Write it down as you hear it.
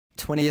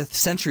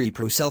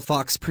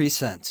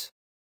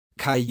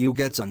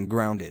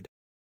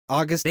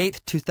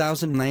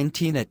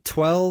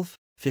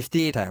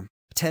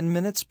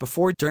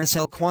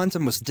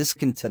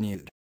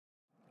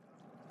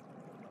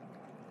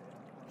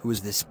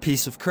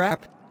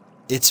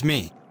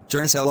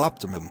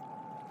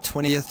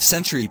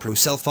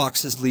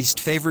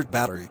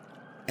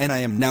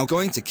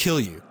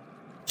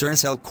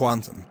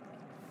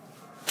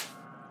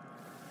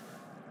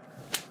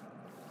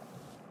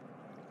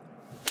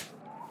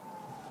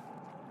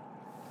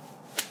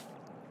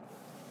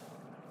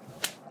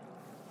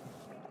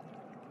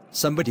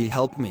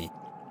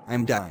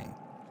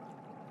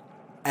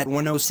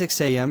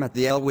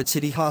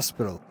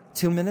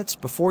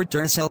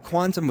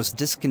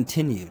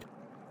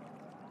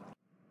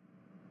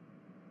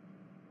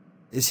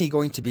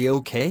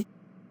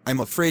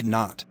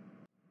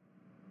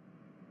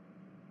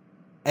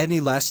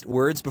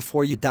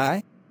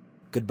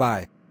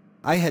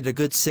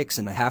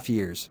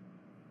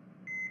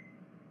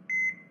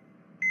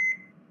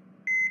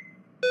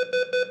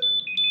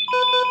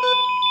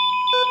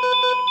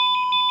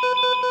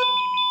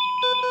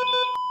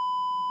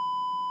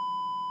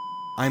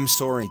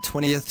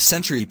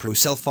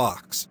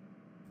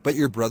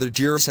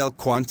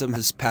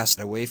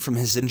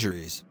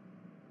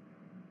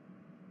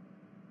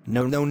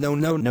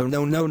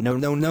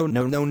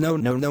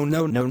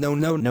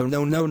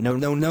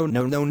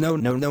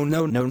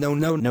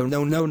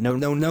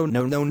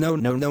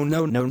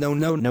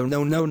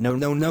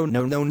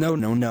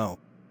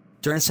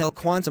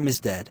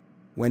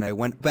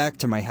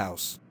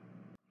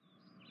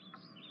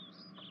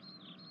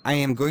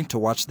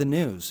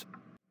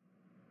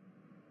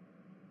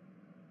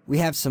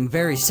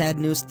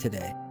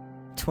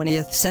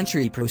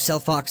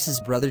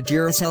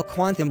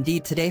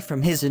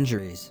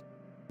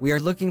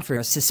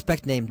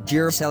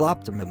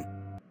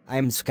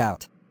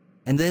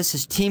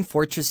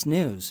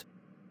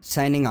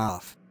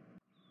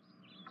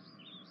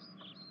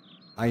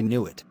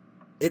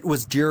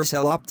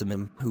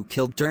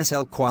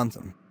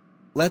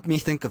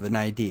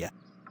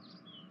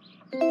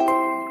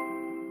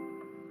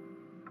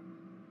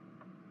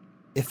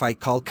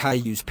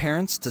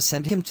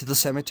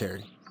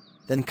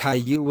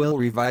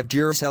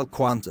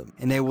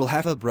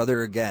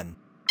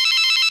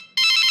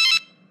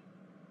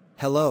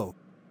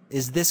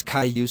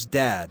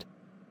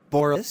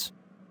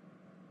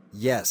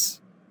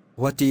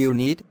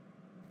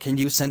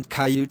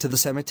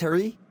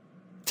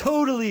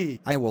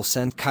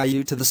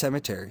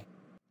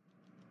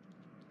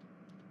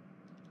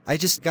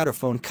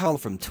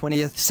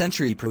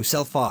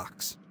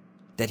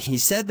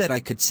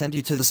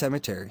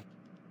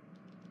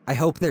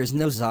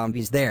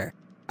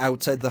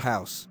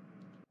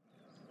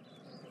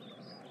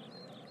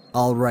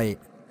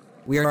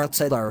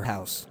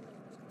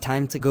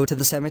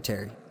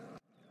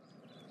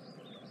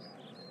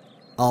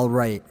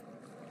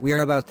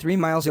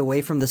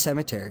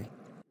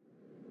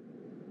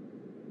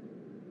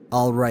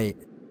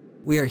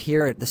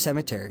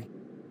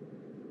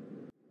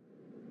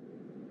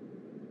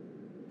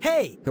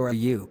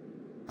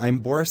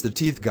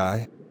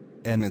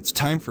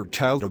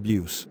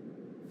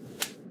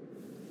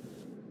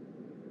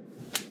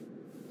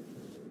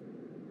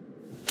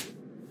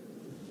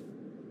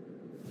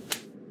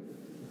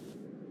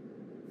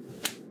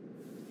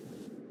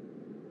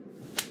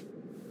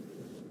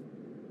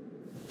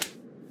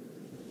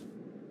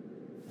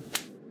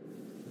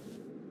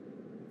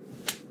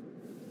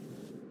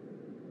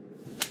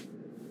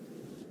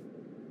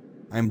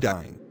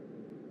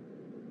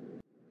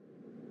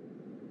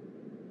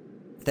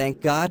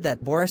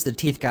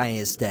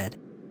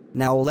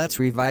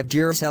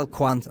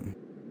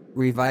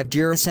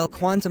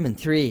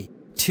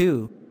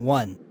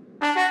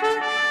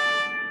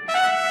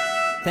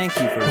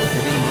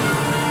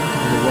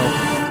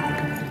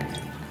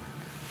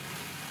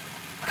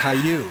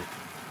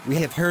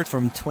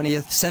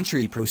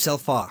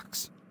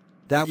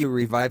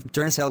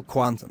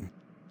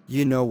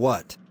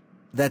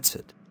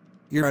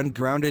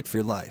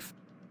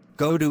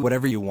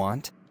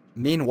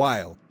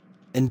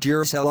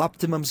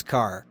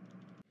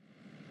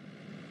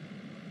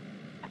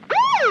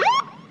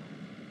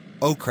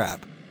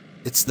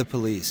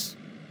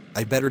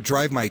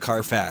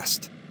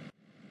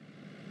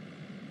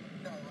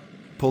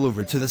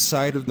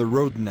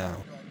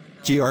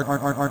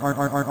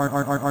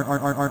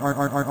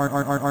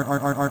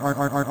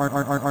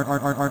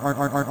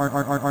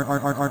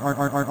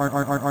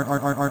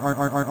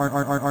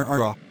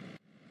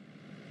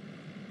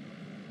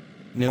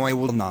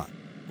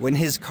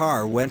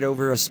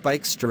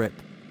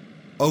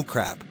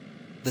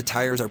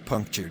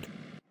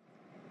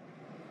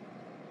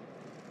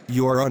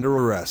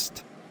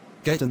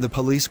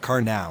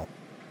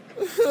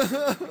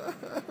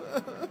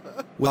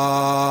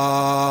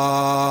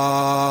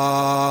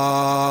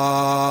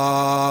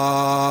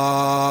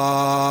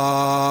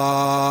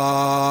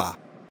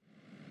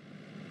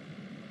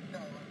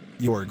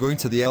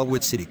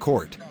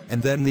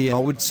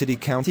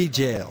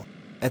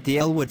at the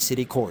Elwood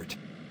City Court.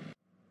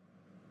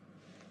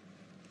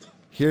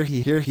 Hear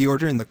he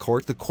order in the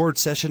court. The court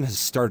session has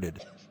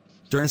started.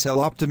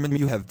 Duracell Optimum,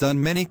 you have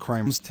done many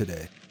crimes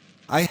today.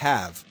 I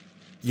have.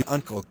 You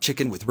Uncle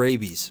Chicken with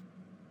rabies.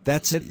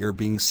 That's it, you're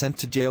being sent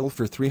to jail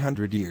for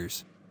 300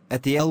 years.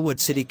 At the Elwood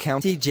City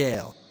County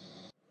Jail.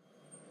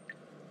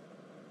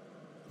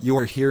 You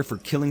are here for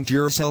killing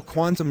Duracell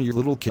Quantum, you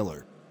little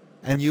killer.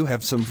 And you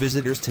have some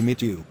visitors to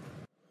meet you.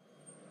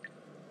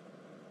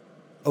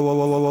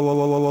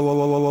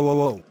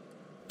 Oh.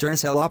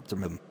 Duracell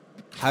Optimum.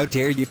 How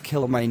dare you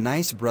kill my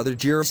nice brother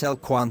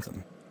Duracell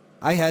Quantum?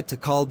 I had to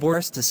call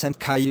Boris to send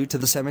Caillou to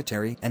the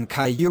cemetery, and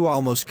Caillou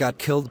almost got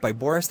killed by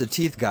Boris the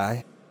teeth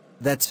guy.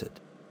 That's it.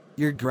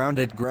 You're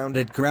grounded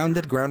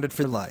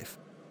for life.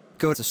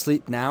 Go to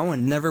sleep now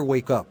and never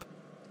wake up.